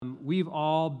we've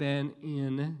all been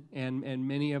in, and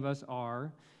many of us are,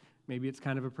 maybe it's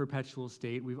kind of a perpetual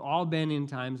state, we've all been in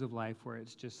times of life where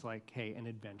it's just like, hey, an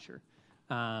adventure.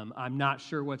 I'm not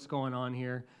sure what's going on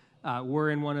here. We're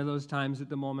in one of those times at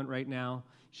the moment right now.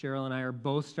 Cheryl and I are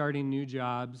both starting new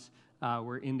jobs.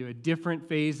 We're into a different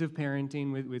phase of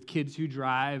parenting with kids who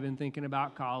drive and thinking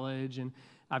about college. And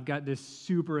I've got this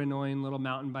super annoying little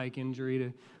mountain bike injury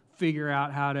to figure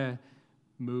out how to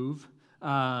move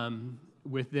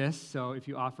with this. So if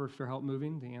you offer for help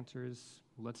moving, the answer is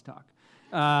let's talk.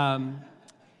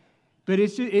 But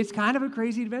it's kind of a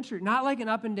crazy adventure. Not like an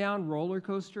up and down roller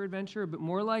coaster adventure, but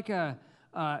more like a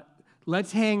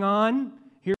let's hang on.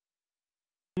 Here,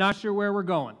 not sure where we're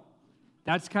going.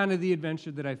 That's kind of the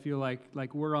adventure that I feel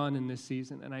like we're on in this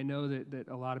season. And I know that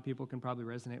a lot of people can probably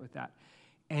resonate with that.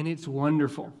 And it's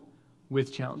wonderful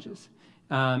with challenges.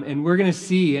 And we're going to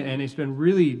see, and it's been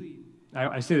really,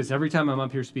 I say this every time I'm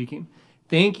up here speaking,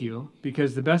 thank you,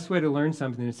 because the best way to learn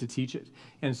something is to teach it.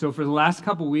 And so for the last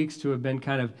couple weeks to have been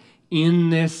kind of in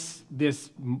this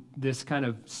kind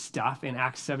of stuff in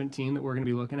Acts 17 that we're going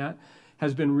to be looking at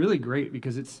has been really great,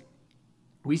 because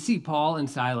we see Paul and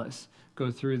Silas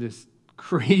go through this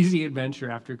crazy adventure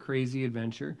after crazy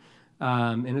adventure,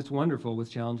 and it's wonderful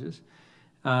with challenges.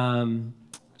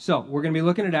 So we're going to be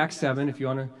looking at Acts 7, if you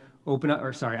want to open up,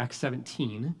 Acts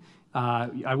 17.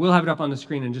 I will have it up on the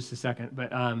screen in just a second, but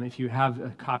if you have a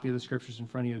copy of the scriptures in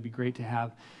front of you, it'd be great to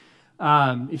have.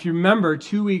 If you remember,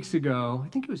 2 weeks ago, I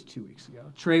think it was 2 weeks ago,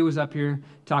 Trey was up here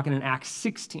talking in Acts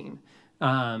 16,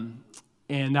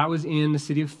 and that was in the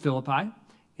city of Philippi,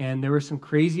 and there were some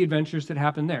crazy adventures that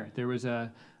happened there. There was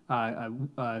a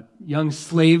young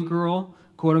slave girl,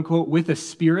 quote unquote, with a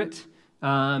spirit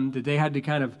that they had to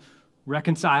kind of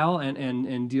reconcile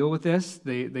and deal with this.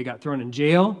 They got thrown in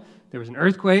jail. There was an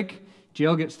earthquake.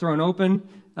 Jail gets thrown open.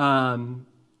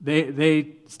 They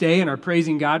stay and are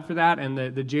praising God for that, and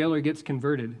the jailer gets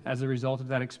converted as a result of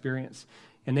that experience.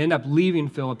 And they end up leaving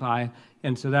Philippi,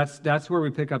 and so that's where we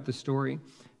pick up the story.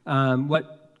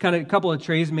 What kind of a couple of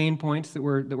Trey's main points that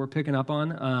we're picking up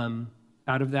on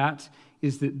out of that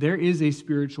is that there is a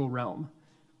spiritual realm.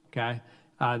 Okay,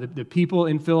 the people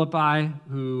in Philippi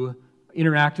who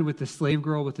interacted with the slave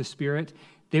girl with the spirit,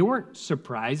 they weren't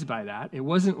surprised by that. It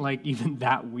wasn't like even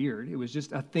that weird. It was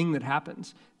just a thing that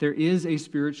happens. There is a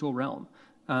spiritual realm.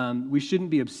 We shouldn't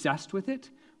be obsessed with it.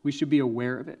 We should be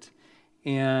aware of it.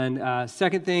 And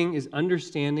second thing is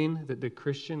understanding that the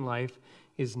Christian life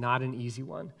is not an easy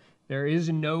one. There is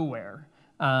nowhere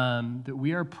that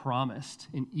we are promised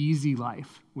an easy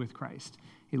life with Christ,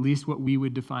 at least what we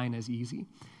would define as easy.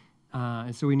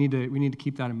 And so we need to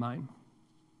keep that in mind.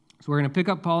 So we're going to pick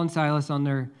up Paul and Silas on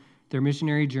their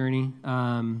missionary journey.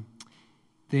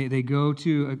 They go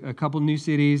to a couple new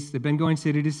cities. They've been going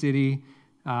city to city.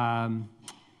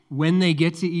 When they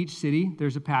get to each city,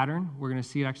 there's a pattern. We're going to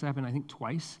see it actually happen, I think,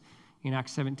 twice in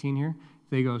Acts 17 here.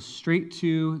 They go straight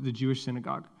to the Jewish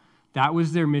synagogue. That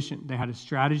was their mission. They had a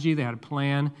strategy. They had a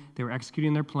plan. They were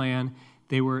executing their plan.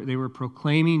 They were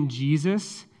proclaiming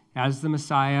Jesus as the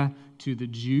Messiah to the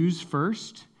Jews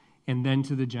first and then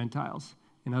to the Gentiles.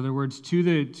 In other words, to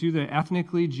the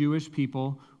ethnically Jewish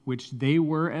people, which they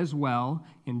were as well,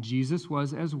 and Jesus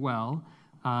was as well,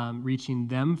 reaching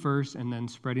them first and then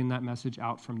spreading that message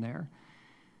out from there.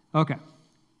 Okay,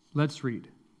 let's read.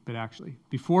 But actually,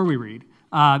 before we read,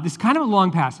 this is kind of a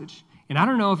long passage. And I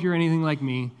don't know if you're anything like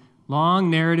me. Long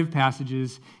narrative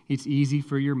passages, it's easy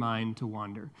for your mind to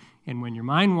wander. And when your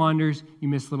mind wanders, you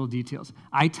miss little details.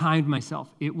 I timed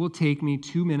myself. It will take me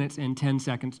 2 minutes and 10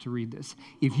 seconds to read this.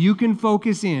 If you can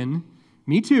focus in,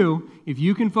 me too, if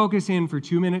you can focus in for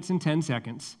 2 minutes and 10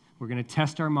 seconds, we're going to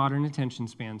test our modern attention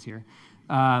spans here.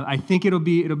 I think it'll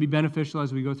be beneficial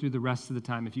as we go through the rest of the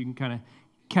time, if you can kind of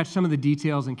catch some of the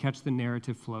details and catch the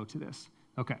narrative flow to this.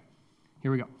 Okay,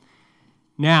 here we go.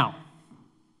 Now,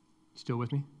 still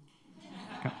with me?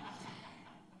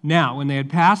 Now, when they had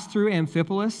passed through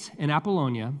Amphipolis and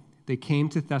Apollonia, they came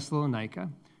to Thessalonica,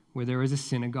 where there was a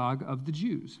synagogue of the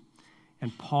Jews.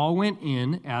 And Paul went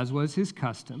in, as was his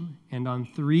custom, and on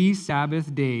 3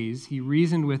 Sabbath days he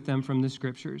reasoned with them from the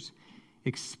Scriptures,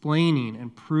 explaining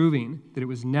and proving that it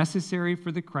was necessary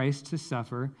for the Christ to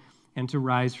suffer and to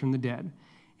rise from the dead,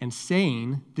 and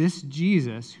saying, "This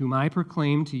Jesus, whom I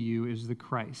proclaim to you, is the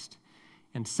Christ."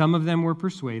 And some of them were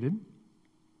persuaded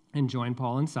and joined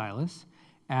Paul and Silas,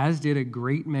 as did a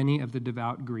great many of the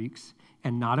devout Greeks,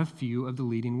 and not a few of the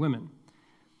leading women.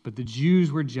 But the Jews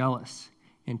were jealous,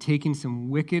 and taking some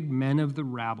wicked men of the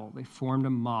rabble, they formed a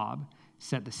mob,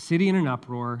 set the city in an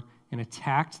uproar, and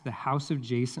attacked the house of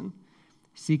Jason,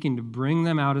 seeking to bring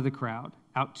them out to the crowd.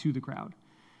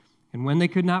 And when they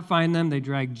could not find them, they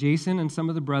dragged Jason and some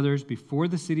of the brothers before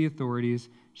the city authorities,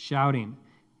 shouting,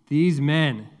 "These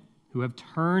men who have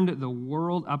turned the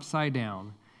world upside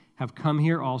down have come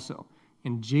here also,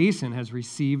 and Jason has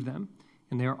received them.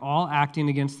 And they are all acting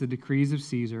against the decrees of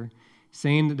Caesar,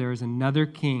 saying that there is another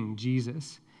king,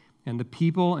 Jesus." And the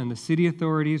people and the city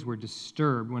authorities were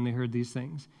disturbed when they heard these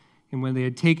things. And when they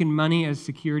had taken money as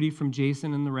security from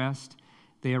Jason and the rest,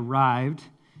 they arrived.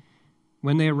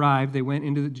 When they arrived, they went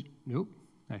into the... Nope,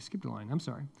 I skipped a line. I'm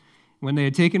sorry. When they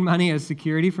had taken money as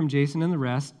security from Jason and the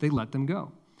rest, they let them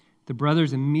go. The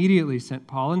brothers immediately sent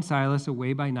Paul and Silas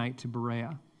away by night to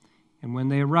Berea. And when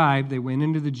they arrived, they went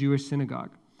into the Jewish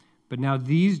synagogue. But now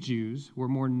these Jews were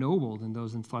more noble than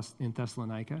those in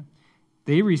Thessalonica.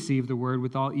 They received the word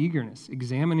with all eagerness,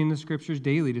 examining the scriptures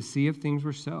daily to see if things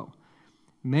were so.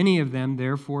 Many of them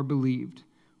therefore believed,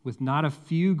 with not a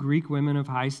few Greek women of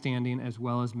high standing as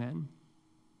well as men.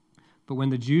 But when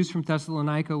the Jews from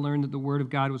Thessalonica learned that the word of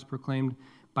God was proclaimed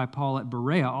by Paul at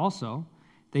Berea also,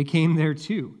 they came there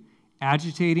too,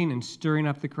 agitating and stirring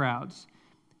up the crowds.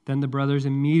 Then the brothers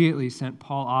immediately sent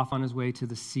Paul off on his way to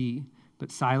the sea,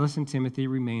 but Silas and Timothy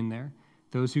remained there.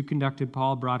 Those who conducted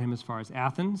Paul brought him as far as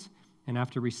Athens, and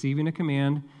after receiving a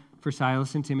command for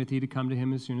Silas and Timothy to come to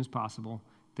him as soon as possible,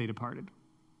 they departed.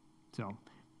 So,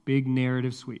 big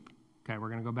narrative sweep. Okay, we're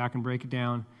going to go back and break it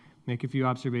down, make a few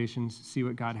observations, see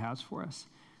what God has for us.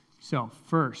 So,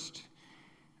 first,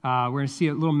 we're going to see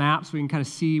a little map so we can kind of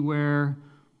see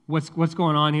what's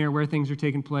going on here, where things are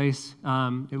taking place.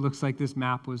 It looks like this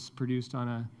map was produced on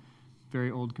a very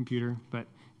old computer, but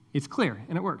it's clear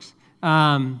and it works.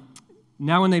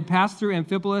 Now when they'd passed through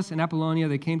Amphipolis and Apollonia,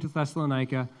 they came to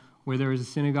Thessalonica, where there was a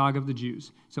synagogue of the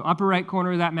Jews. So upper right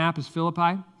corner of that map is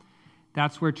Philippi.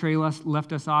 That's where Trey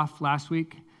left us off last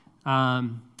week.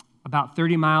 About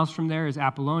 30 miles from there is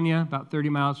Apollonia. About 30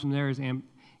 miles from there is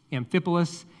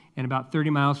Amphipolis. And about 30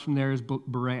 miles from there is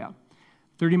Berea.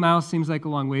 30 miles seems like a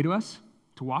long way to us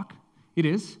to walk. It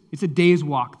is. It's a day's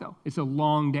walk, though. It's a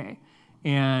long day.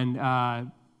 And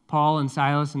Paul and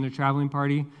Silas and their traveling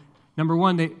party, number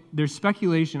one, there's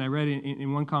speculation. I read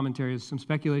in one commentary, there's some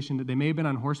speculation that they may have been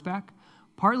on horseback,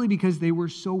 partly because they were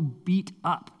so beat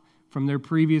up from their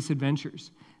previous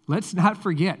adventures. Let's not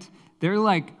forget, they're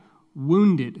like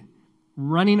wounded,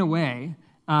 running away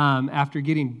after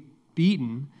getting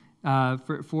beaten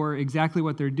for exactly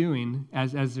what they're doing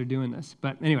as they're doing this.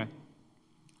 But anyway,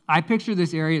 I picture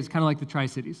this area as kind of like the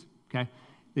Tri-Cities, okay?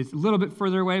 It's a little bit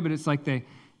further away, but it's like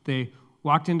they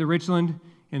walked into Richland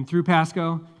and through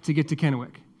Pasco to get to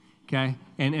Kennewick, okay?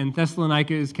 And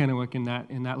Thessalonica is Kennewick in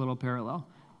that little parallel.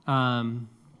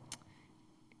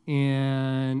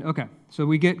 Okay, so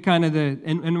we get kind of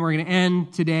and we're going to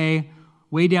end today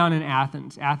way down in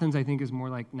Athens. Athens, I think, is more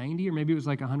like 90, or maybe it was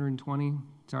like 120,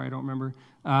 sorry, I don't remember,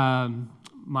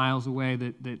 miles away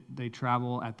that they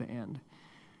travel at the end.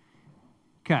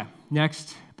 Okay,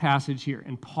 next passage here.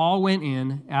 And Paul went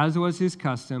in, as was his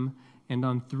custom, and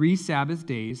on 3 Sabbath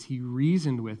days he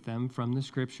reasoned with them from the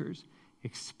Scriptures,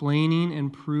 explaining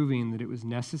and proving that it was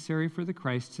necessary for the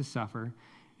Christ to suffer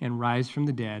and rise from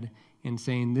the dead, and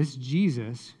saying, "This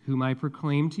Jesus, whom I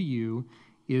proclaim to you,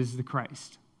 is the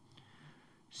Christ."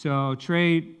 So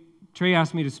Trey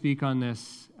asked me to speak on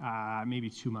this maybe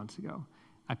 2 months ago.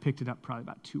 I picked it up probably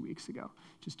about 2 weeks ago,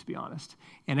 just to be honest.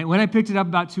 And when I picked it up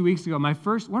about 2 weeks ago, one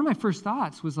of my first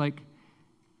thoughts was like,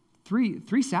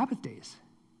 three Sabbath days.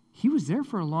 He was there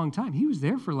for a long time. He was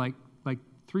there for like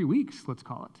 3 weeks, let's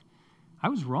call it. I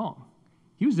was wrong.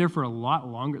 He was there for a lot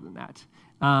longer than that.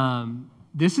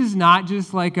 This is not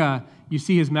just like you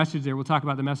see his message there. We'll talk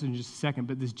about the message in just a second,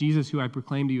 but this Jesus who I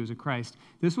proclaim to you as a Christ.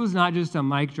 This was not just a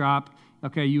mic drop.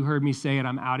 Okay, you heard me say it,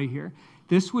 I'm out of here.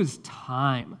 This was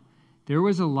time. There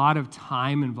was a lot of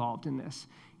time involved in this.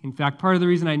 In fact, part of the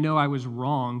reason I know I was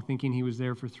wrong thinking he was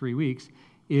there for 3 weeks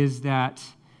is that,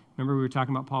 remember we were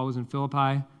talking about Paul was in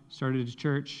Philippi, started his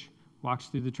church, walks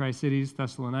through the Tri-Cities,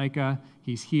 Thessalonica.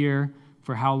 He's here.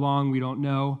 For how long, we don't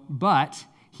know. But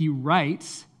he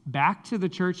writes back to the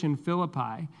church in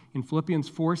Philippi. In Philippians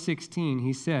 4:16,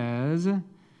 he says,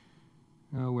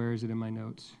 where is it in my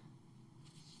notes?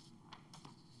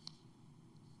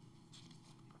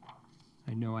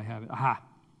 I know I have it. Aha.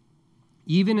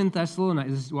 Even in Thessalonica,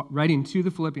 this is writing to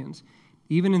the Philippians,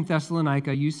 even in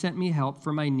Thessalonica, you sent me help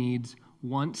for my needs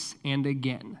once and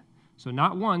again. So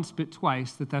not once, but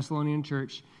twice, the Thessalonian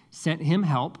church sent him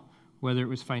help, whether it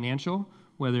was financial,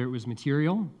 whether it was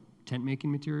material,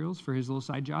 tent-making materials for his little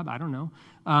side job, I don't know.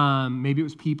 Maybe it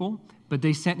was people, but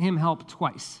they sent him help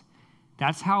twice.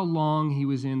 That's how long he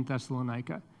was in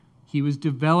Thessalonica. He was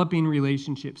developing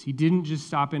relationships. He didn't just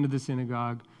stop into the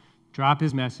synagogue, drop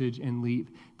his message, and leave.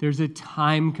 There's a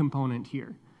time component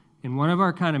here. And one of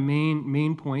our kind of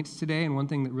main points today, and one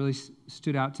thing that really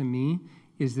stood out to me,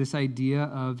 is this idea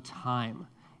of time.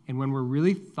 And when we're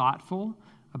really thoughtful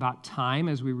about time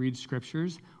as we read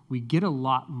scriptures, we get a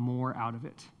lot more out of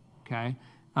it, okay?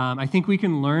 I think we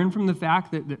can learn from the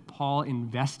fact that Paul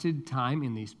invested time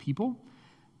in these people,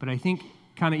 but I think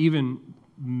kind of even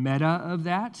meta of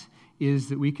that is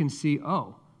that we can see,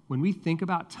 when we think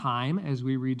about time as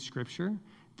we read scripture,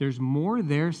 there's more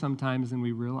there sometimes than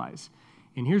we realize.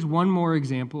 And here's one more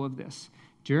example of this.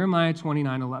 Jeremiah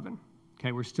 29:11.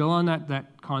 Okay, we're still on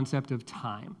that concept of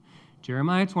time.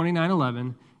 Jeremiah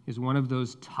 29:11 is one of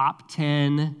those top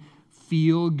 10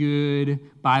 feel-good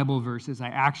Bible verses. I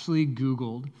actually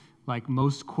Googled like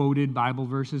most quoted Bible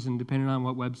verses, and depending on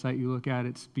what website you look at,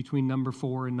 it's between number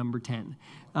 4 and number 10.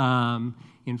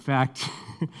 In fact,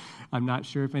 I'm not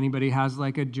sure if anybody has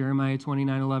like a Jeremiah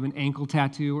 29:11 ankle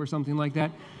tattoo or something like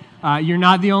that. You're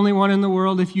not the only one in the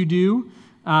world if you do.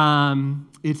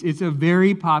 It's a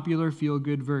very popular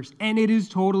feel-good verse, and it is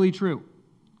totally true.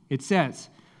 It says,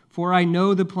 "For I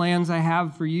know the plans I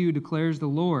have for you, declares the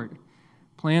Lord,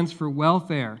 plans for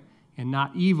welfare and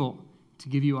not evil, to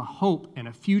give you a hope and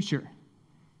a future."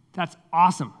 That's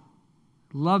awesome.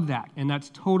 Love that, and that's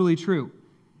totally true.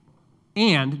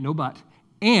 And, no but,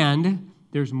 and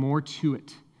there's more to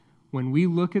it. When we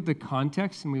look at the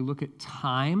context and we look at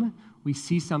time, we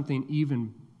see something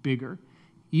even bigger,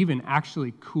 even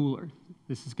actually cooler.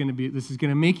 This is going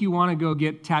to make you want to go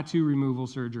get tattoo removal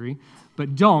surgery,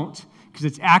 but don't, because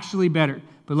it's actually better.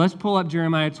 But let's pull up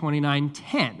Jeremiah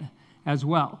 29:10 as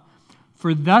well.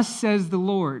 "For thus says the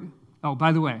Lord." Oh,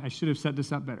 by the way, I should have set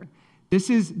this up better. This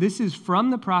is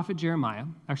from the prophet Jeremiah,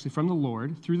 actually from the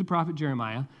Lord, through the prophet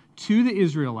Jeremiah, to the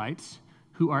Israelites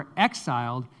who are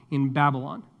exiled in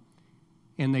Babylon.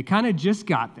 And they kind of just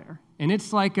got there. And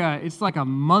it's like a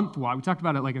month walk. We talked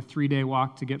about it like a 3-day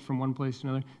walk to get from one place to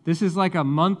another. This is like a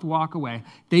month walk away.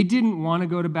 They didn't want to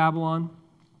go to Babylon,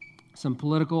 some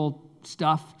political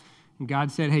stuff, and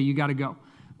God said, "Hey, you got to go."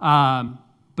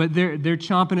 But they're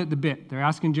chomping at the bit. They're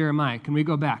asking Jeremiah, "Can we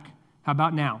go back? How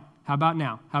about now? How about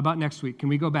now? How about next week? Can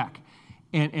we go back?"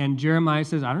 And Jeremiah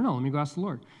says, "I don't know. Let me go ask the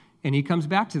Lord." And he comes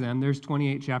back to them. There's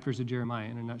 28 chapters of Jeremiah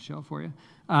in a nutshell for you.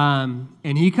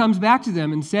 And he comes back to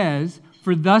them and says,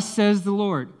 "For thus says the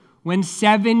Lord, when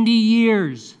 70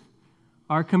 years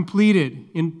are completed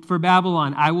for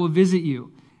Babylon, I will visit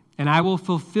you, and I will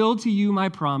fulfill to you my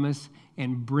promise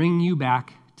and bring you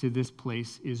back to this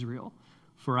place, Israel.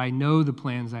 For I know the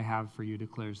plans I have for you,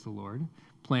 declares the Lord,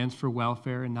 plans for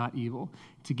welfare and not evil,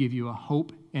 to give you a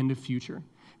hope and a future.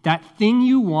 That thing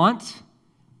you want,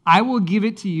 I will give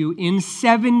it to you in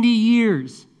 70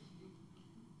 years.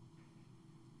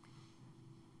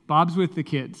 Bob's with the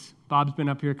kids. Bob's been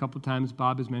up here a couple times.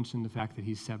 Bob has mentioned the fact that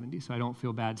he's 70, so I don't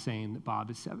feel bad saying that Bob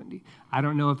is 70. I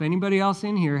don't know if anybody else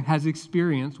in here has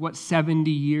experienced what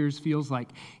 70 years feels like.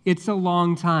 It's a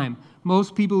long time.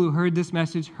 Most people who heard this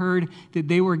message heard that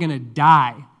they were going to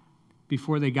die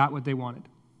before they got what they wanted.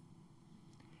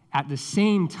 At the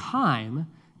same time,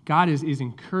 God is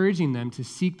encouraging them to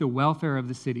seek the welfare of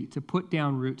the city, to put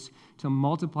down roots, to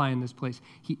multiply in this place.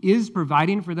 He is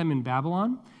providing for them in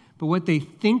Babylon, but what they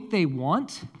think they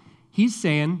want, he's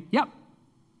saying, yep,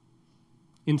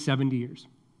 in 70 years.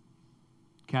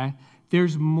 Okay?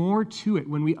 There's more to it.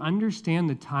 When we understand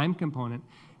the time component,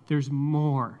 there's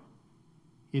more.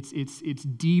 It's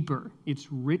deeper.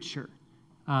 It's richer.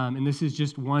 And this is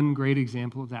just one great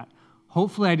example of that.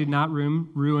 Hopefully I did not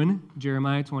ruin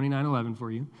Jeremiah 29:11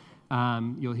 for you.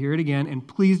 You'll hear it again. And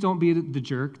please don't be the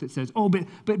jerk that says, oh, but.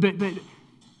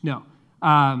 No.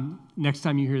 Next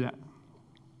time you hear that.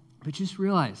 But just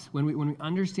realize, when we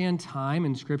understand time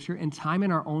in Scripture and time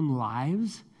in our own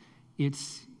lives,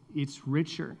 it's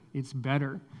richer. It's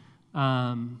better.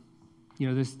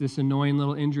 This annoying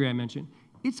little injury I mentioned,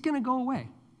 it's going to go away.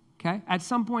 Okay? At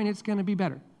some point, it's going to be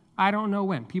better. I don't know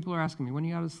when. People are asking me, when are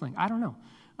you out of the sling? I don't know.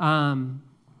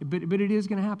 But it is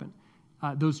going to happen.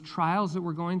 Those trials that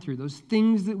we're going through, those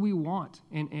things that we want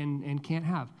and can't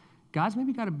have, God's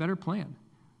maybe got a better plan.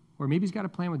 Or maybe he's got a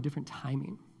plan with different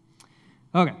timing.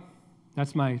 Okay,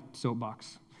 that's my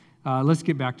soapbox. Let's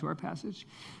get back to our passage.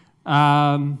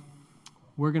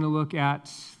 We're going to look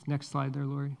at, next slide there,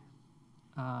 Lori.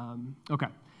 Okay.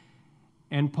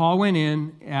 And Paul went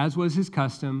in, as was his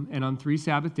custom, and on 3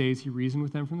 Sabbath days he reasoned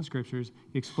with them from the Scriptures,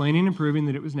 explaining and proving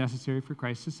that it was necessary for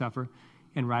Christ to suffer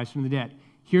and rise from the dead.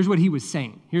 Here's what he was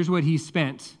saying. Here's what he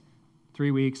spent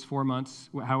 3 weeks, 4 months,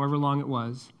 however long it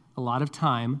was, a lot of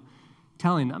time,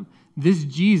 telling them. This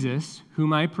Jesus,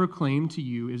 whom I proclaim to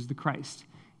you, is the Christ.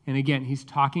 And again, he's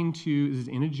talking to, this is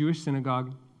in a Jewish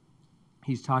synagogue.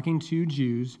 He's talking to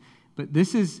Jews, but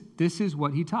this is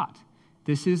what he taught.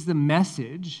 This is the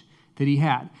message that he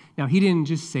had. Now, he didn't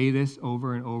just say this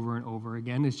over and over and over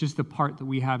again. It's just the part that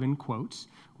we have in quotes.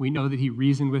 We know that he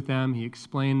reasoned with them. He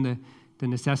explained the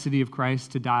necessity of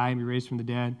Christ to die and be raised from the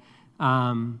dead.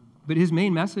 But his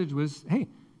main message was, hey,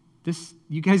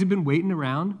 you guys have been waiting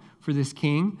around for this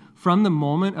king from the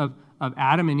moment of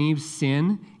Adam and Eve's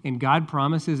sin, and God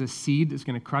promises a seed that's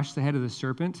going to crush the head of the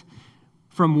serpent.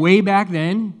 From way back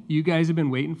then, you guys have been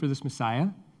waiting for this Messiah.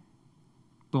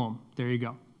 Boom, there you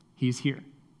go. He's here.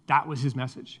 That was his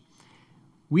message.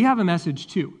 We have a message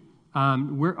too.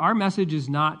 Our message is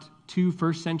not to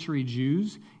first century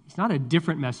Jews. It's not a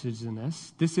different message than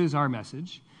this. This is our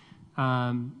message.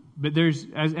 But there's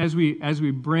as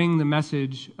we bring the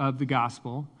message of the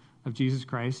gospel of Jesus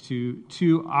Christ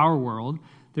to our world,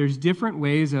 there's different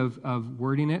ways of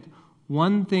wording it.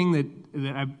 One thing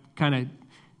that I kind of,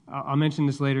 I'll mention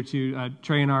this later too.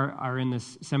 Trey and I are in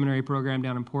this seminary program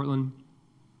down in Portland.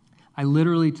 I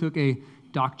literally took a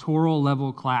doctoral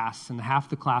level class, and half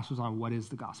the class was on what is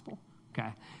the gospel. Okay,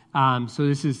 so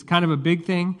this is kind of a big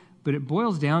thing, but it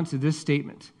boils down to this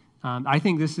statement. I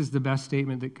think this is the best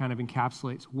statement that kind of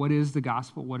encapsulates what is the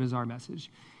gospel, what is our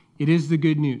message. It is the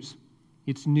good news.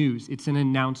 It's news. It's an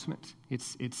announcement.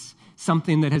 It's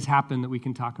something that has happened that we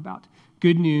can talk about.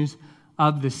 Good news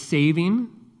of the saving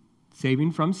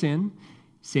from sin,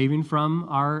 saving from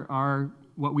our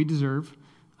what we deserve,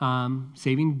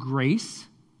 saving grace.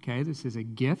 Okay, this is a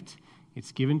gift.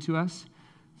 It's given to us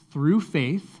through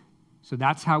faith. So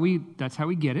that's how we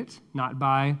get it, not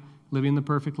by living the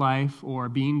perfect life or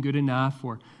being good enough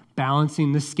or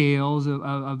balancing the scales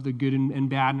of the good and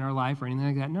bad in our life or anything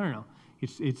like that. No.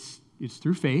 It's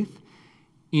through faith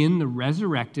in the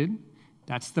resurrected.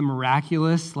 That's the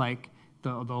miraculous, like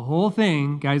the whole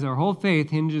thing, guys. Our whole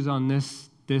faith hinges on this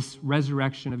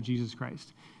resurrection of Jesus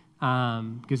Christ,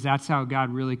 because that's how God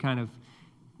really kind of,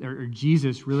 or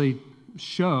Jesus really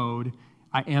showed,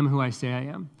 I am who I say I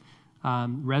am.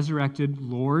 Resurrected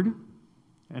Lord,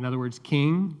 in other words,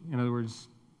 King, in other words,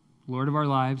 Lord of our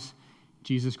lives,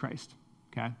 Jesus Christ.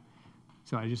 Okay?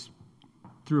 So I just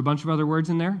threw a bunch of other words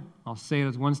in there. I'll say it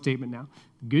as one statement now.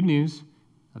 The good news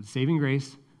of the saving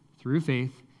grace through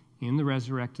faith in the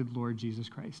resurrected Lord Jesus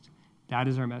Christ. That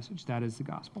is our message. That is the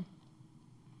gospel.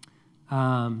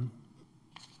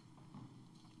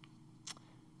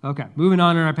 Okay, moving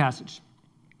on in our passage.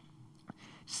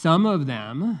 Some of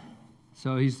them,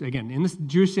 so he's, again, in this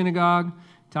Jewish synagogue,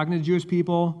 talking to the Jewish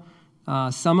people.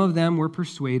 Some of them were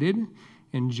persuaded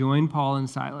and joined Paul and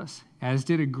Silas, as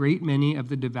did a great many of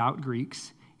the devout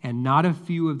Greeks, and not a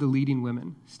few of the leading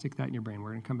women. Stick that in your brain.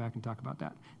 We're going to come back and talk about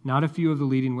that. Not a few of the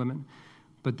leading women.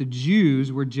 But the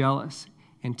Jews were jealous,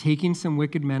 and taking some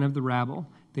wicked men of the rabble,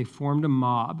 they formed a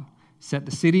mob, set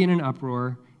the city in an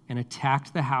uproar, and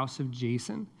attacked the house of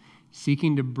Jason,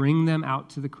 seeking to bring them out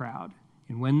to the crowd.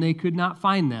 And when they could not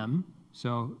find them,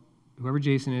 so whoever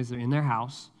Jason is, they're in their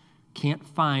house, can't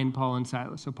find Paul and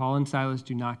Silas. So Paul and Silas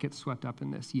do not get swept up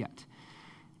in this yet.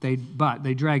 But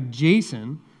they drag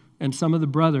Jason and some of the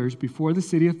brothers before the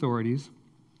city authorities,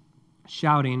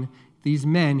 shouting, "These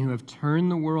men who have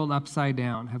turned the world upside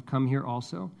down have come here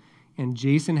also, and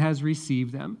Jason has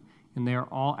received them, and they are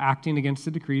all acting against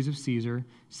the decrees of Caesar,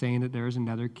 saying that there is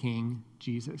another king,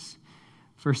 Jesus."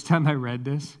 First time I read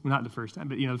this, well, not the first time,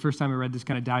 but the first time I read this,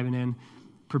 kind of diving in,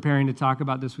 preparing to talk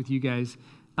about this with you guys,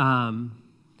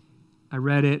 I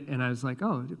read it and I was like,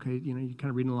 oh, okay, you're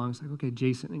kind of reading along. It's like, okay,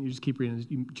 Jason, and you just keep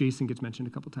reading. Jason gets mentioned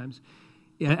a couple times,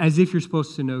 as if you're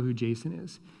supposed to know who Jason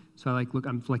is. So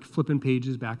I'm flipping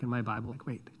pages back in my Bible, like,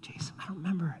 wait, Jason, I don't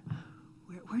remember.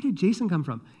 Where did Jason come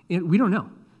from? We don't know.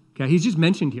 Okay, he's just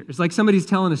mentioned here. It's like somebody's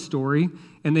telling a story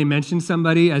and they mention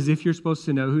somebody as if you're supposed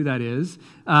to know who that is.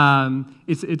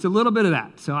 It's a little bit of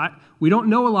that. So we don't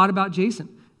know a lot about Jason.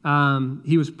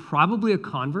 He was probably a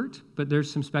convert, but there's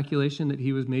some speculation that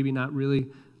he was maybe not really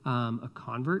a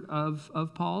convert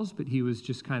of Paul's, but he was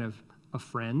just kind of a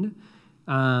friend.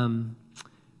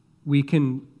 We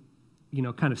can,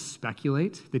 kind of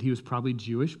speculate that he was probably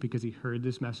Jewish because he heard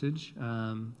this message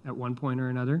at one point or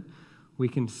another. We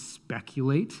can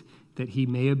speculate that he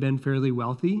may have been fairly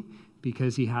wealthy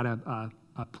because he had a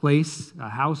place, a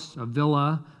house, a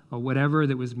villa, or whatever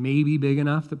that was maybe big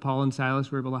enough that Paul and Silas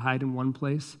were able to hide in one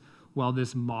place while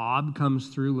this mob comes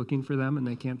through looking for them and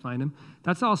they can't find him.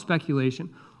 That's all speculation.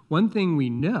 One thing we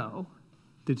know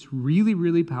that's really,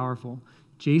 really powerful,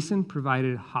 Jason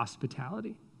provided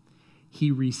hospitality.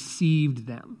 He received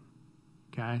them,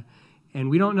 okay? And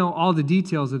we don't know all the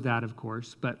details of that, of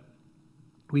course, but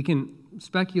we can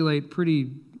speculate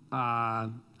pretty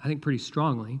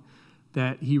strongly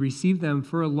that he received them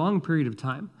for a long period of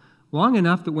time. Long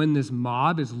enough that when this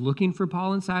mob is looking for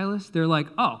Paul and Silas, they're like,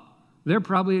 oh, they're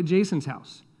probably at Jason's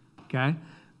house, okay?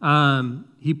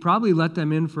 He probably let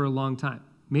them in for a long time.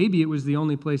 Maybe it was the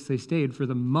only place they stayed for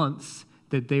the months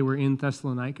that they were in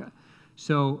Thessalonica.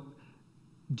 So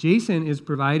Jason is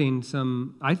providing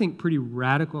some, I think, pretty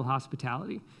radical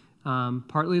hospitality.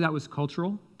 Partly that was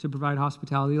cultural to provide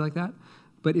hospitality like that,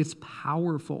 but it's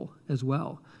powerful as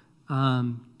well.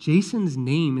 Jason's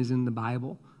name is in the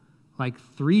Bible like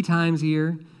 3 times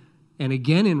here and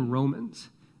again in Romans.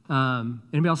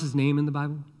 Anybody else's name in the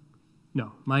Bible?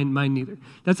 No, mine neither.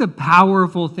 That's a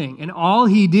powerful thing. And all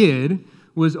he did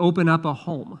was open up a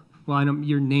home. Well, I know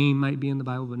your name might be in the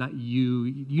Bible, but not you.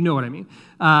 You know what I mean.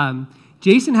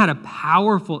 Jason had a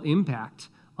powerful impact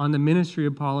on the ministry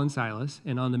of Paul and Silas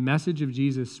and on the message of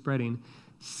Jesus spreading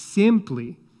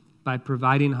simply by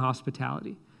providing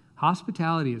hospitality.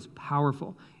 Hospitality is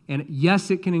powerful. And yes,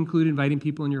 it can include inviting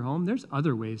people in your home. There's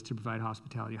other ways to provide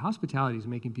hospitality. Hospitality is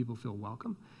making people feel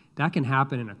welcome. That can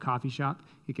happen in a coffee shop.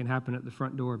 It can happen at the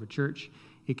front door of a church.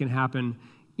 It can happen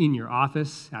in your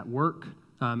office at work.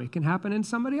 It can happen in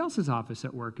somebody else's office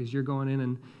at work as you're going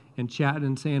in and chatting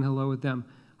and saying hello with them.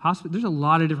 There's a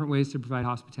lot of different ways to provide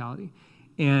hospitality.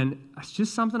 And it's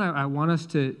just something I want us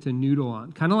to noodle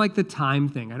on, kind of like the time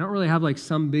thing. I don't really have like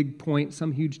some big point,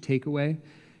 some huge takeaway.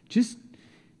 Just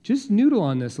noodle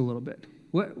on this a little bit.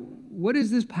 What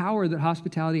is this power that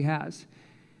hospitality has?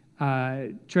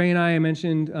 Trey and I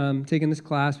mentioned taking this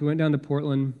class. We went down to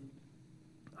Portland,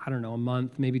 I don't know, a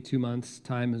month, maybe 2 months.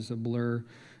 Time is a blur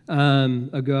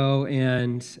ago,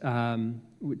 and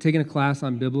taking a class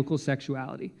on biblical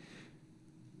sexuality.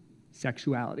 I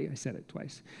said it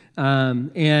twice.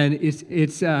 And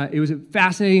it was a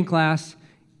fascinating class.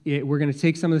 We're going to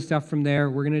take some of the stuff from there.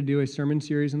 We're going to do a sermon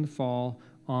series in the fall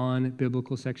on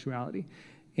biblical sexuality.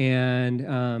 And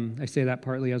I say that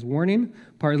partly as warning,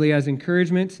 partly as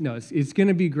encouragement. No, it's going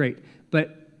to be great.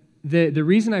 But the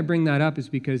reason I bring that up is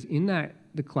because in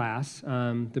the class,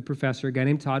 the professor, a guy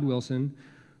named Todd Wilson,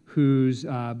 whose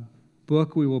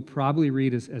book we will probably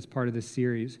read as part of this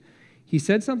series, he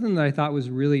said something that I thought was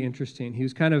really interesting. He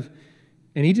was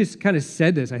he just kind of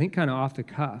said this, I think kind of off the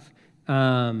cuff.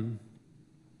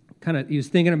 He was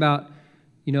thinking about,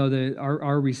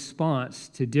 our response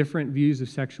to different views of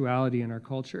sexuality in our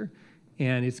culture.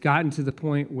 And it's gotten to the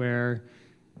point where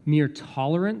mere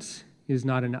tolerance is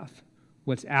not enough.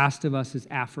 What's asked of us is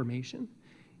affirmation.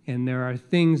 And there are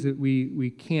things that we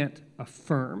can't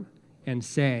affirm and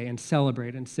say and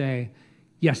celebrate and say,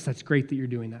 yes, that's great that you're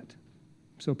doing that.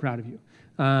 I'm so proud of you.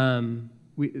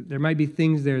 There might be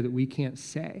things there that we can't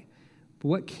say. But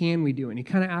what can we do? And he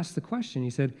kind of asked the question. He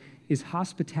said, is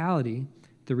hospitality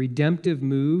the redemptive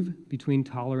move between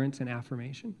tolerance and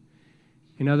affirmation?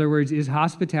 In other words, is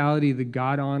hospitality the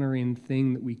God-honoring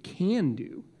thing that we can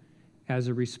do as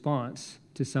a response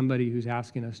to somebody who's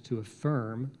asking us to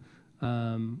affirm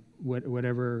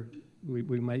whatever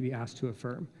we might be asked to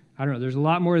affirm? I don't know. There's a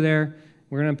lot more there.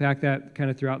 We're going to unpack that kind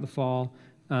of throughout the fall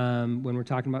when we're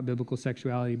talking about biblical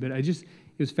sexuality. But it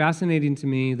was fascinating to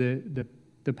me the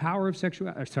power of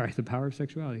sexuality. Sorry, the power of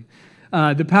sexuality.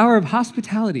 The power of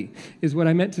hospitality is what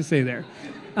I meant to say there.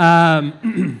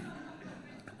 To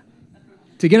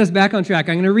get us back on track,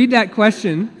 I'm going to read that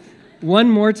question one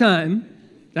more time.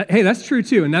 That's true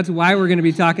too, and that's why we're going to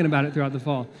be talking about it throughout the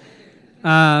fall.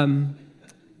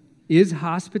 Is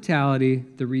hospitality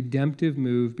the redemptive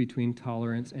move between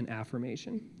tolerance and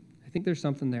affirmation? I think there's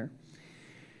something there.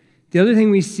 The other thing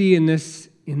we see in this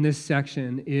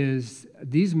section is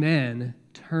these men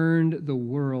turned the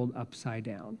world upside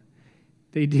down.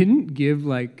 They didn't give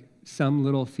like some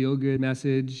little feel-good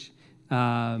message.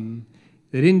 They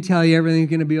didn't tell you everything's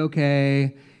going to be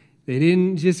okay. They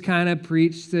didn't just kind of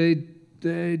preach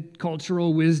the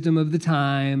cultural wisdom of the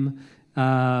time.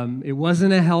 It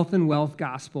wasn't a health and wealth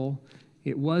gospel.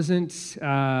 It wasn't,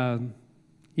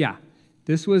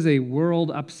 this was a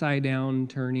world upside down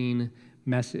turning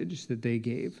message that they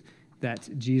gave, that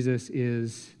Jesus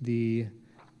is the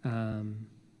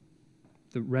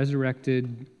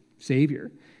resurrected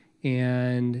Savior.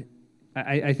 And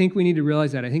I think we need to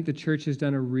realize that. I think the church has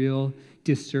done a real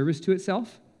disservice to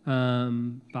itself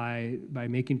by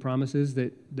making promises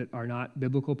that are not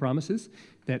biblical promises,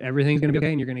 that everything's going to be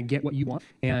okay and you're going to get what you want.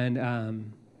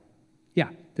 And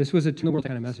this was a turn-the-world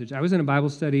kind of message. I was in a Bible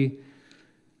study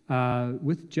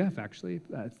with Jeff, actually,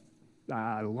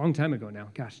 a long time ago now.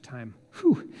 Gosh, time.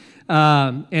 Whew.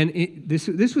 And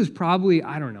this was probably,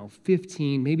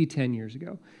 15, maybe 10 years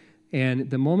ago. And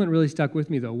the moment really stuck with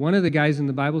me, though. One of the guys in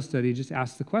the Bible study just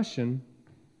asked the question,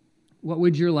 what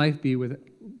would your life be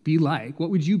like? What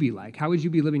would you be like? How would you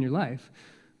be living your life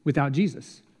without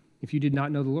Jesus if you did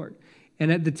not know the Lord?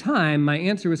 And at the time, my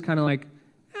answer was kind of like,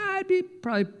 I'd be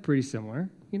probably pretty similar.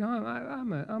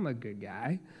 I'm a good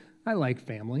guy. I like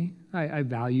family. I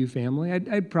value family.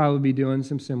 I'd probably be doing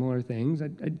some similar things.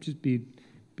 I'd just be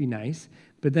nice.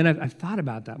 But then I've thought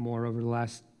about that more over the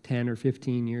last 10 or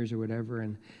 15 years or whatever,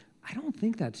 and I don't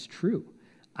think that's true.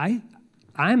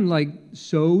 I'm like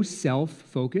so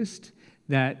self-focused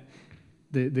that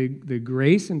the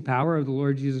grace and power of the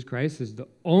Lord Jesus Christ is the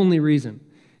only reason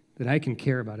that I can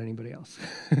care about anybody else.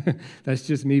 That's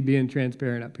just me being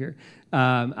transparent up here.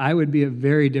 I would be a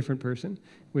very different person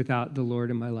without the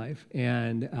Lord in my life.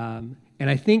 And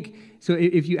I think, so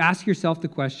if you ask yourself the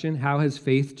question, how has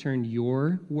faith turned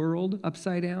your world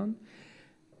upside down?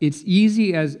 It's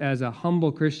easy as a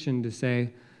humble Christian to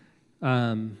say,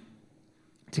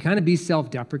 to kind of be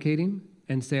self-deprecating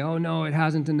and say, oh no, it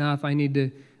hasn't enough. I need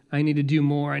to do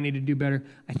more. I need to do better.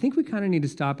 I think we kind of need to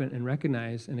stop and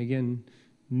recognize, and again,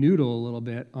 noodle a little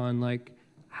bit on like,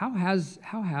 how has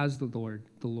the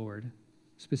Lord,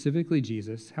 specifically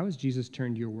Jesus, how has Jesus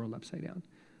turned your world upside down?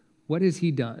 What has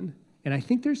he done? And I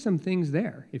think there's some things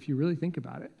there, if you really think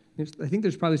about it. I think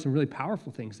there's probably some really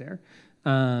powerful things there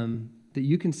that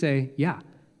you can say, yeah,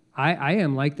 I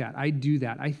am like that. I do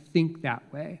that. I think that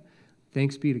way.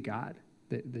 Thanks be to God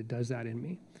that does that in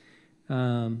me.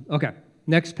 Okay,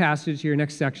 next passage here,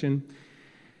 next section.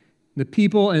 The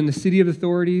people and the city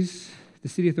authorities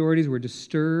were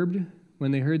disturbed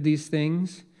when they heard these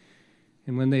things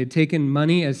and when they had taken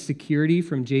money as security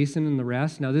from Jason and the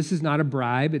rest. Now, this is not a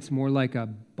bribe. It's more like a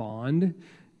bond.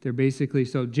 They're basically,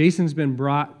 so Jason's been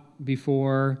brought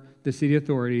before the city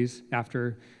authorities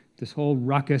after this whole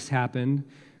ruckus happened.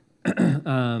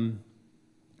 And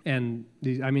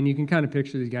you can kind of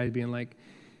picture these guys being like,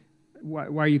 why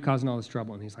are you causing all this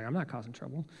trouble? And he's like, I'm not causing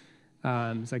trouble.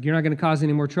 It's like, you're not going to cause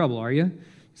any more trouble, are you?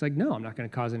 He's like, no, I'm not going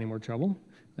to cause any more trouble.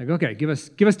 Like, okay, give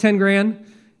us 10 grand,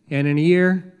 and in a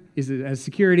year, as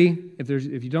security, if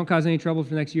you don't cause any trouble for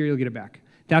the next year, you'll get it back.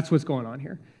 That's what's going on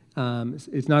here.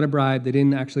 It's not a bribe. They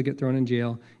didn't actually get thrown in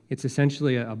jail. It's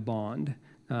essentially a bond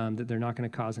that they're not going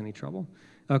to cause any trouble.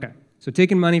 Okay, so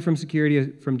taking money from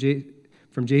security from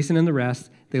Jason and the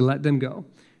rest, they let them go.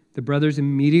 The brothers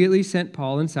immediately sent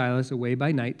Paul and Silas away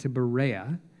by night to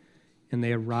Berea, and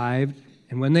they arrived.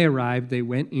 And when they arrived, they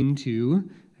went into,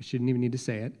 I shouldn't even need to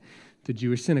say it, the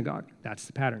Jewish synagogue. That's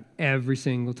the pattern. Every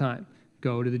single time.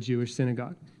 Go to the Jewish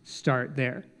synagogue. Start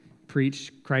there.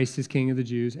 Preach Christ is King of the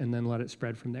Jews, and then let it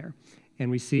spread from there. And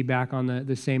we see back on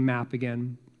the same map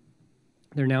again,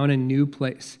 they're now in a new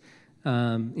place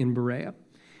in Berea.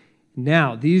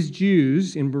 Now, these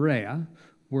Jews in Berea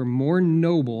were more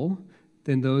noble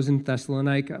than those in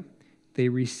Thessalonica. They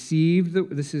received,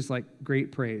 this is like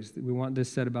great praise. We want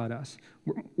this said about us.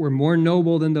 We're more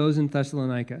noble than those in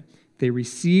Thessalonica. They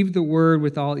received the word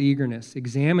with all eagerness,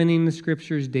 examining the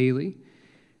scriptures daily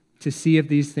to see if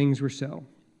these things were so.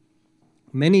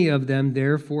 Many of them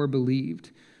therefore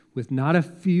believed, with not a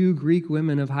few Greek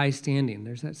women of high standing.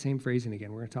 There's that same phrasing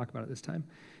again. We're going to talk about it this time.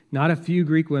 Not a few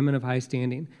Greek women of high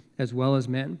standing, as well as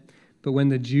men. But when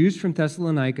the Jews from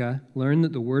Thessalonica learned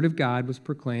that the word of God was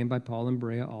proclaimed by Paul and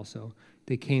Berea also,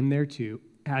 they came there too,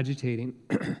 agitating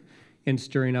and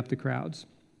stirring up the crowds.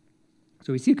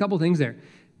 So we see a couple things there.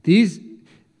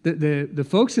 The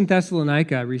folks in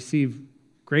Thessalonica receive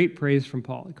great praise from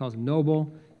Paul. He calls them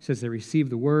noble. He says they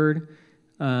receive the word.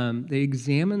 They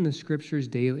examine the scriptures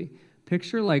daily.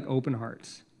 Picture like open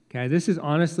hearts. Okay, this is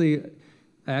honestly,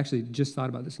 I actually just thought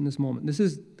about this in this moment. This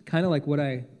is kind of like what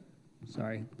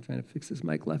sorry, I'm trying to fix this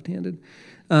mic left-handed.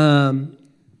 One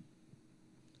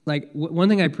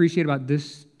thing I appreciate about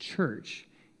this church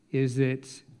is that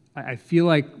I feel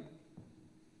like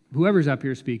whoever's up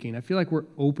here speaking, I feel like we're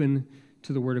open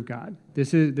to the Word of God.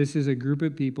 This is a group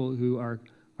of people who are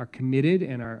committed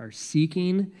and are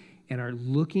seeking and are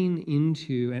looking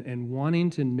into and wanting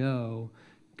to know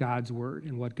God's Word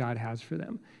and what God has for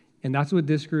them. And that's what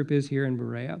this group is here in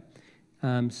Berea.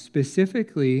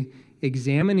 Specifically,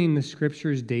 examining the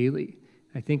Scriptures daily.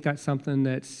 I think that's something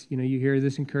that's, you hear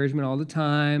this encouragement all the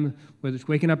time, whether it's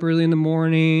waking up early in the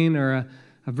morning or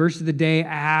a verse of the day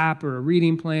app or a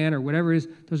reading plan or whatever it is.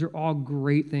 Those are all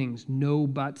great things. No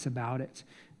buts about it.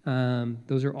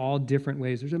 Those are all different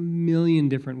ways. There's a million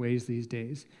different ways these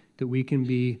days that we can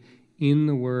be in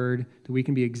the Word, that we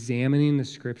can be examining the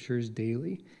Scriptures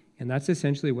daily. And that's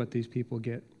essentially what these people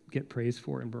get praised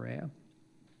for in Berea.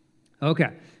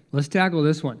 Okay, let's tackle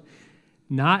this one.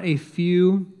 Not a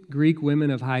few Greek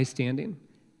women of high standing,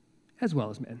 as well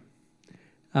as men.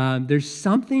 There's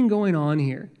something going on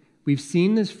here We've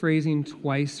seen this phrasing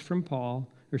twice from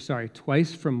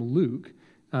Luke,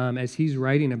 as he's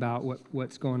writing about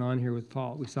what's going on here with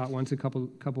Paul. We saw it once a couple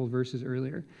of verses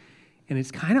earlier. And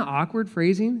it's kind of awkward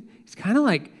phrasing. It's kind of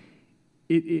like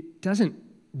it doesn't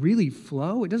really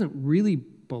flow. It doesn't really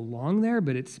belong there,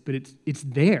 but it's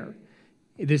there.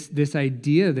 This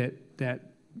idea that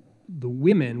the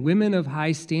women of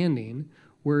high standing,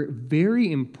 were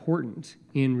very important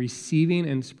in receiving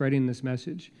and spreading this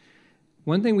message.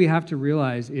 One thing we have to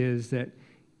realize is that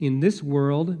in this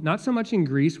world, not so much in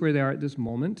Greece where they are at this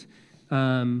moment,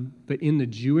 but in the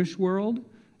Jewish world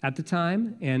at the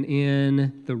time, and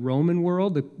in the Roman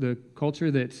world, the culture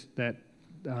that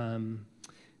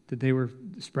they were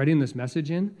spreading this message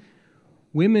in,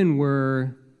 women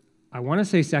were, I want to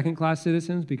say second-class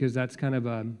citizens, because that's kind of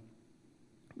a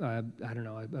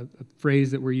phrase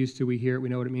that we're used to. We hear it, we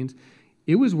know what it means.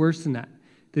 It was worse than that.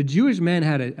 The Jewish men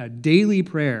had a daily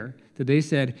prayer that they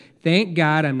said, "Thank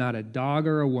God I'm not a dog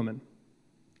or a woman."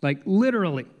 Like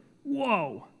literally.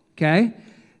 Whoa. Okay?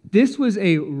 This was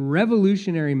a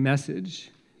revolutionary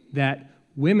message that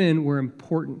women were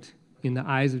important in the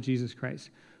eyes of Jesus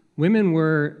Christ. Women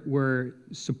were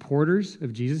supporters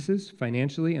of Jesus's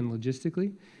financially and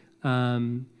logistically.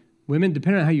 Women,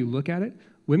 depending on how you look at it,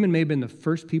 women may have been the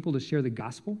first people to share the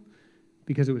gospel,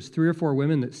 because it was 3 or 4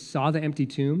 women that saw the empty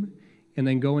tomb and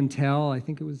then go and tell, I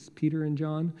think it was Peter and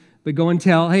John, but go and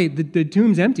tell, hey, the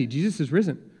tomb's empty, Jesus is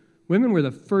risen. Women were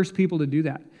the first people to do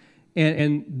that.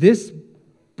 And this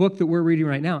book that we're reading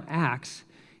right now, Acts,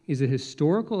 is a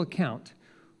historical account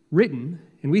written,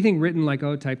 and we think written like,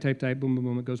 oh, type, boom, boom,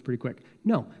 boom, it goes pretty quick.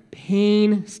 No,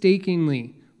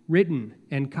 painstakingly written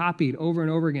and copied over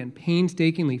and over again,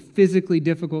 painstakingly, physically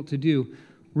difficult to do,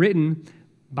 written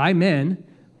by men,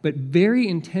 but very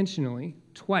intentionally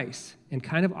twice, and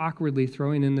kind of awkwardly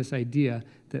throwing in this idea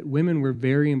that women were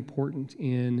very important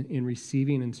in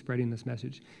receiving and spreading this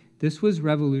message. This was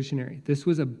revolutionary. This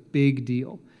was a big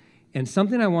deal. And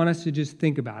something I want us to just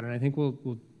think about, and I think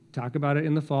we'll talk about it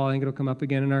in the fall. I think it'll come up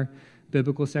again in our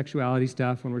biblical sexuality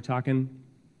stuff when we're talking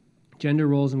gender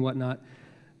roles and whatnot.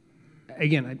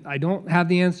 Again, I don't have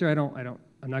the answer.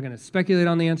 I'm not going to speculate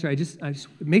on the answer. It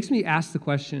makes me ask the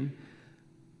question,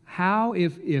 how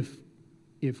if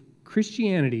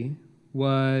Christianity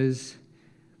was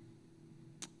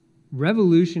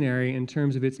revolutionary in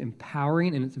terms of its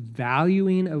empowering and its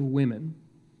valuing of women,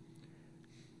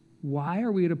 why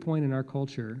are we at a point in our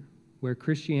culture where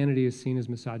Christianity is seen as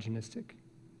misogynistic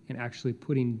and actually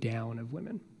putting down of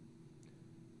women?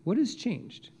 What has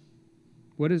changed?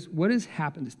 What has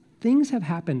happened? Things have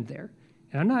happened there.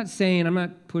 And I'm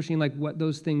not pushing like what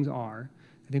those things are.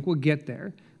 I think we'll get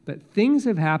there. But things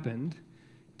have happened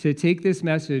to take this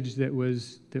message that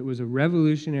was a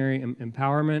revolutionary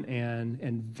empowerment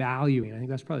and valuing, I think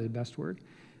that's probably the best word,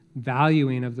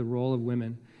 valuing of the role of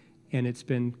women, and it's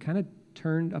been kind of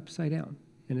turned upside down,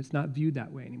 and it's not viewed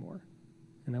that way anymore.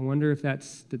 And I wonder if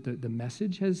that's that the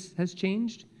message has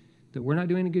changed, that we're not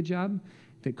doing a good job,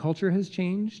 that culture has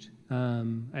changed.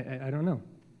 I don't know.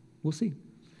 We'll see.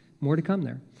 More to come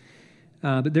there.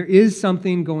 But there is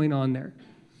something going on there.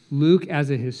 Luke, as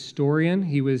a historian,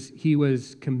 he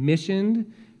was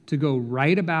commissioned to go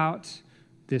write about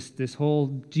this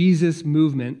whole Jesus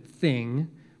movement thing,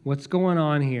 what's going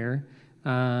on here,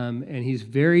 and he's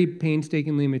very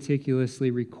painstakingly,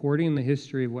 meticulously recording the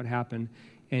history of what happened,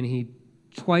 and he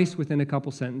twice within a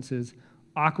couple sentences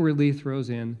awkwardly throws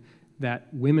in that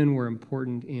women were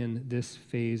important in this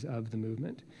phase of the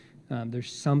movement.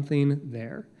 There's something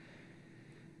there.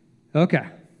 Okay,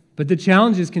 but the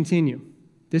challenges continue.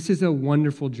 This is a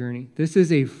wonderful journey. This is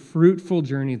a fruitful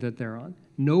journey that they're on.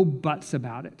 No buts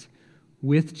about it,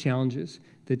 with challenges.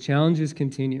 The challenges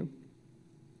continue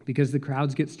because the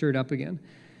crowds get stirred up again.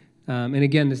 And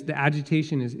again, the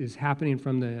agitation is happening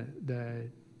from the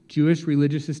Jewish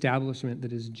religious establishment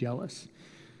that is jealous.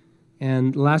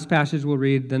 And the last passage we'll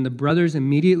read, then the brothers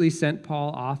immediately sent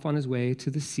Paul off on his way to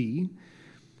the sea,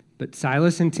 but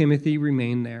Silas and Timothy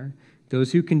remained there.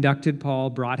 Those who conducted Paul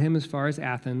brought him as far as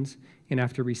Athens, and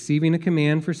after receiving a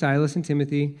command for Silas and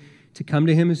Timothy to come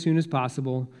to him as soon as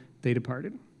possible, they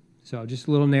departed. So just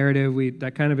a little narrative.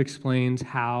 That kind of explains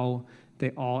how they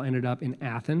all ended up in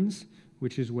Athens,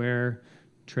 which is where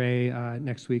Trey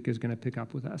next week is going to pick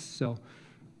up with us. So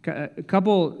a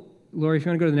couple, Lori, if you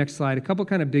want to go to the next slide, a couple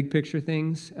kind of big picture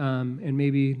things, and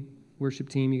maybe worship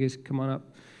team, you guys come on up.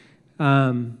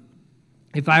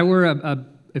 If I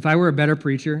were a better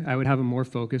preacher, I would have a more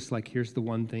focused, like, here's the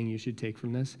one thing you should take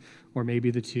from this, or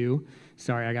maybe the 2.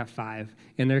 Sorry, I got 5,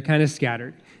 and they're kind of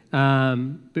scattered.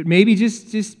 But maybe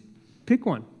just pick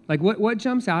one. Like, what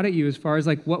jumps out at you as far as,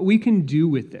 like, what we can do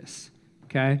with this,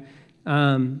 okay?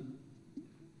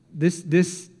 This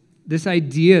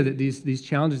idea that these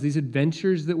challenges, these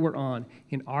adventures that we're on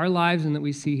in our lives and that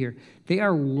we see here, they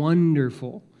are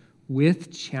wonderful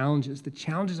with challenges. The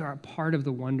challenges are a part of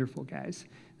the wonderful, guys.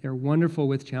 They're wonderful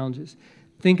with challenges.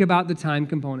 Think about the time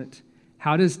component.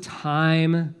 How does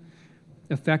time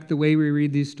affect the way we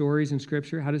read these stories in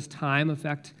Scripture? How does time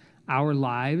affect our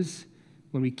lives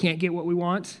when we can't get what we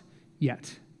want?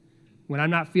 Yet. When I'm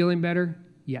not feeling better?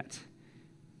 Yet.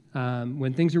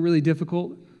 When things are really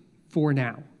difficult? For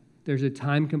now. There's a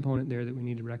time component there that we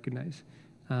need to recognize.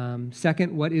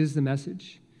 Second, what is the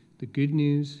message? The good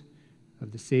news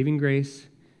of the saving grace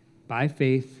by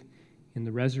faith in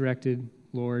the resurrected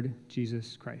Lord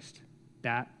Jesus Christ.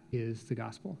 That is the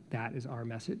gospel. That is our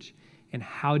message. And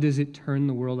how does it turn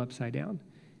the world upside down?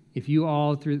 If you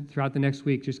all throughout the next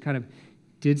week just kind of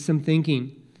did some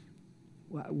thinking,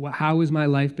 how has my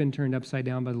life been turned upside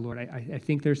down by the Lord? I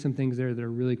think there's some things there that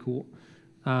are really cool.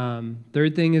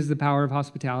 Third thing is the power of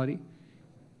hospitality.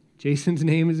 Jason's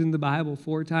name is in the Bible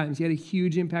 4 times. He had a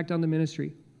huge impact on the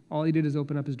ministry. All he did is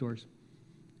open up his doors.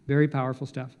 Very powerful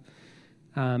stuff.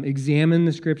 Examine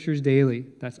the Scriptures daily.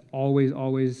 That's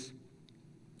always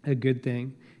a good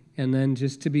thing. And then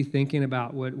just to be thinking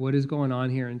about what is going on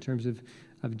here in terms of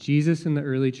Jesus in the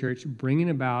early church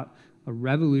bringing about a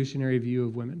revolutionary view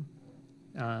of women.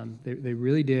 They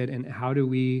really did. And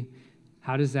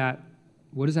what does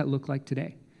that look like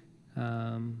today?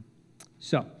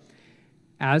 So,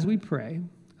 as we pray,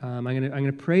 I'm going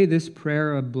to pray this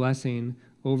prayer of blessing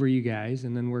over you guys,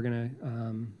 and then we're going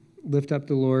to lift up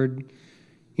the Lord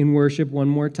in worship one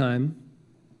more time.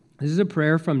 This is a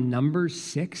prayer from Numbers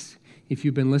 6. If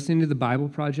you've been listening to the Bible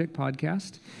Project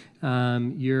podcast,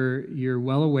 you're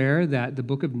well aware that the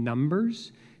book of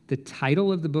Numbers, the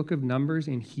title of the book of Numbers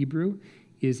in Hebrew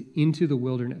is Into the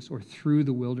Wilderness or Through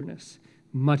the Wilderness.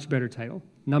 Much better title.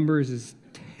 Numbers is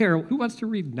terrible. Who wants to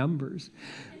read Numbers?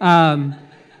 But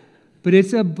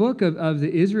it's a book of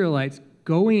the Israelites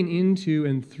going into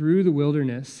and through the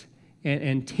wilderness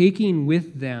and taking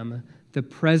with them the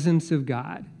presence of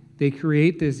God. They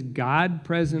create this God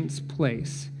presence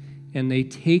place, and they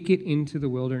take it into the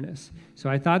wilderness. So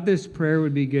I thought this prayer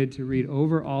would be good to read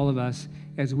over all of us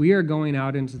as we are going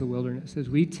out into the wilderness, as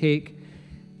we take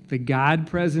the God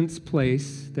presence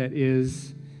place that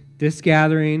is this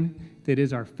gathering, that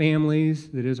is our families,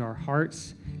 that is our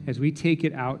hearts, as we take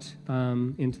it out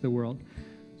into the world.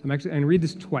 So I'm going to read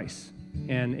this twice,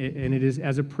 and it is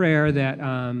as a prayer that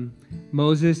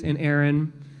Moses and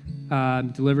Aaron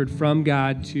delivered from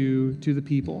God to the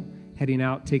people, heading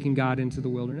out, taking God into the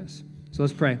wilderness. So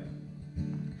let's pray.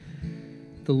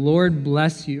 The Lord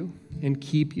bless you and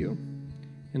keep you,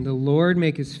 and the Lord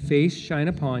make his face shine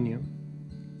upon you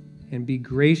and be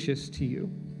gracious to you.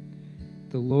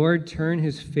 The Lord turn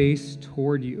his face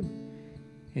toward you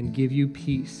and give you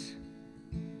peace.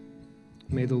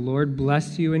 May the Lord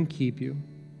bless you and keep you.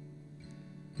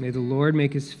 May the Lord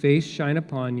make his face shine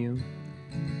upon you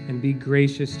and be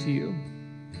gracious to you.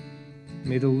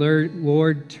 May the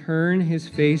Lord turn his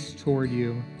face toward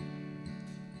you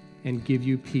and give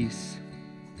you peace.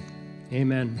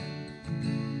 Amen.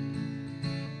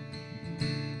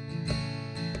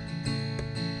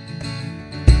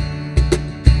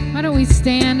 Why don't we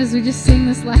stand as we just sing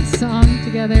this last song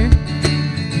together?